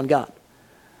instead of on God.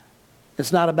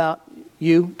 It's not about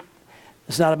you.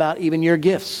 It's not about even your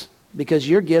gifts, because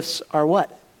your gifts are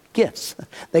what? Gifts.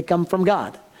 They come from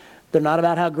God. They're not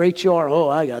about how great you are. Oh,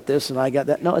 I got this and I got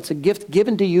that. No, it's a gift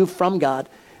given to you from God.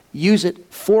 Use it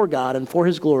for God and for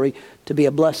His glory to be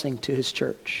a blessing to His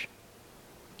church.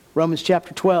 Romans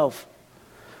chapter 12,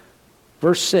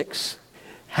 verse 6.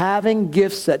 Having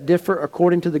gifts that differ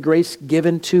according to the grace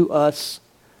given to us,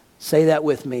 say that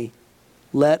with me,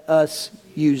 let us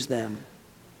use them.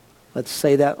 Let's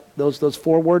say that those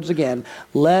four words again.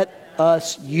 Let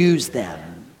us use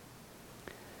them.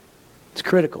 It's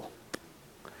critical.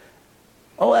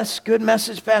 Oh, that's a good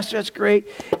message, Pastor. That's great.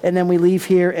 And then we leave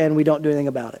here and we don't do anything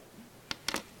about it.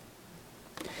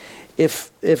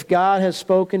 If God has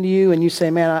spoken to you and you say,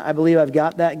 man, I believe I've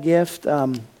got that gift,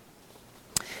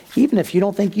 even if you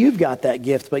don't think you've got that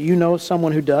gift, but you know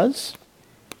someone who does,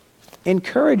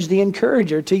 encourage the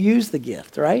encourager to use the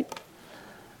gift, right?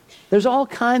 There's all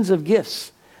kinds of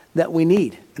gifts that we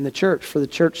need in the church for the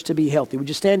church to be healthy. Would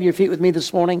you stand to your feet with me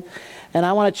this morning? And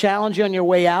I want to challenge you on your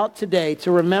way out today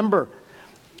to remember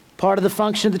part of the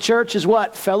function of the church is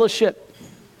what? Fellowship.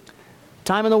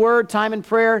 Time in the Word, time in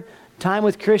prayer, time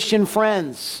with Christian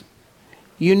friends.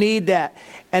 You need that.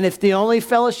 And if the only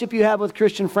fellowship you have with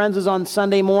Christian friends is on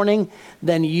Sunday morning,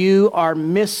 then you are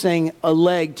missing a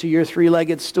leg to your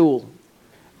three-legged stool.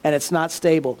 And it's not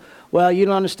stable. Well, you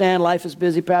don't understand. Life is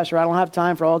busy, Pastor. I don't have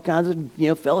time for all kinds of,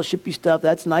 fellowshipy stuff.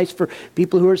 That's nice for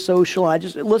people who are social.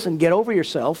 Listen, get over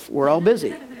yourself. We're all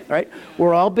busy, right?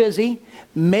 We're all busy.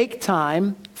 Make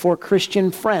time for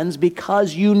Christian friends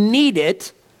because you need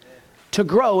it to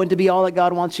grow and to be all that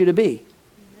God wants you to be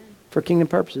for kingdom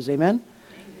purposes. Amen?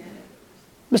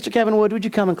 Mr. Kevin Wood, would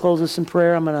you come and close us in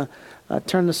prayer? I'm going to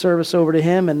turn the service over to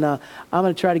him, and I'm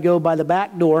going to try to go by the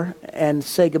back door and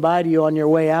say goodbye to you on your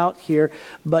way out here.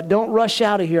 But don't rush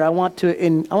out of here. I want to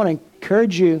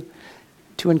encourage you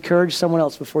to encourage someone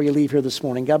else before you leave here this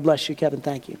morning. God bless you, Kevin.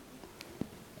 Thank you.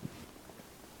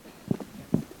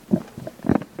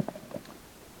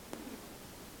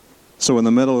 So in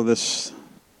the middle of this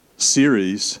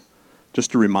series,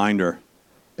 just a reminder,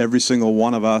 every single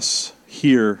one of us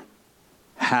here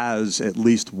has at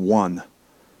least one.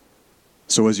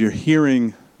 So as you're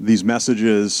hearing these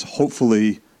messages,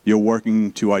 hopefully you're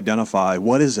working to identify,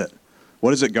 what is it?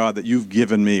 What is it, God, that you've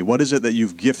given me? What is it that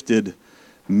you've gifted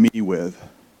me with?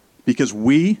 Because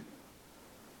we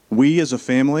as a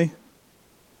family,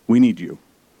 we need you.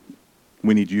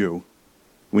 We need you.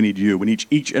 We need you. We need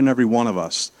each and every one of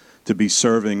us to be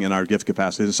serving in our gift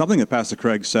capacity. It's something that Pastor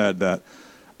Craig said that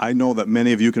I know that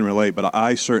many of you can relate, but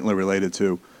I certainly related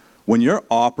to. When you're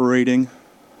operating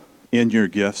in your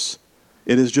gifts,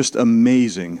 it is just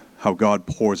amazing how God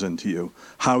pours into you,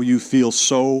 how you feel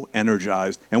so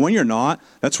energized. And when you're not,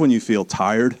 that's when you feel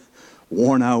tired,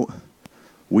 worn out,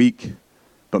 weak.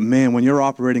 But man, when you're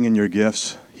operating in your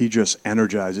gifts, He just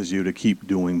energizes you to keep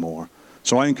doing more.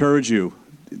 So I encourage you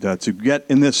to get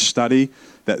in this study,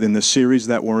 that in this series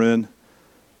that we're in,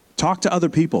 talk to other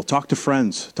people, talk to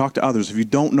friends, talk to others. If you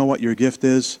don't know what your gift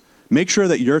is, make sure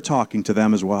that you're talking to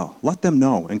them as well. Let them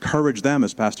know. Encourage them,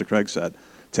 as Pastor Craig said,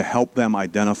 to help them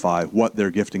identify what their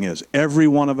gifting is. Every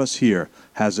one of us here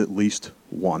has at least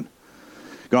one.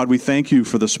 God, we thank you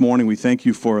for this morning. We thank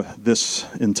you for this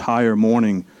entire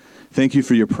morning. Thank you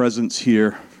for your presence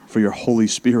here, for your Holy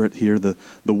Spirit here, the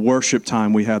worship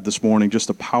time we had this morning, just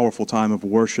a powerful time of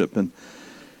worship. And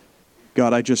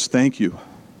God, I just thank you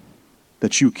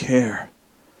that you care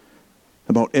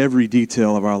about every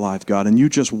detail of our life, God, and you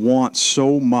just want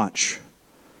so much,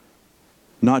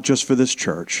 not just for this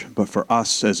church, but for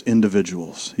us as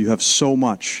individuals. You have so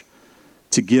much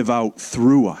to give out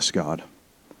through us, God.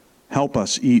 Help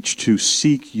us each to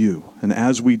seek you, and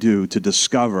as we do, to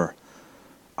discover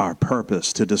our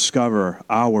purpose, to discover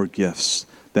our gifts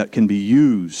that can be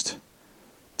used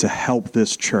to help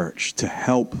this church, to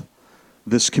help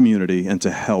this community, and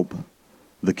to help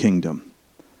the kingdom.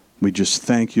 We just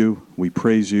thank you, we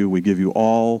praise you, we give you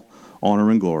all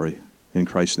honor and glory. In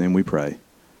Christ's name we pray.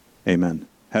 Amen.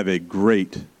 Have a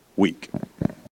great week.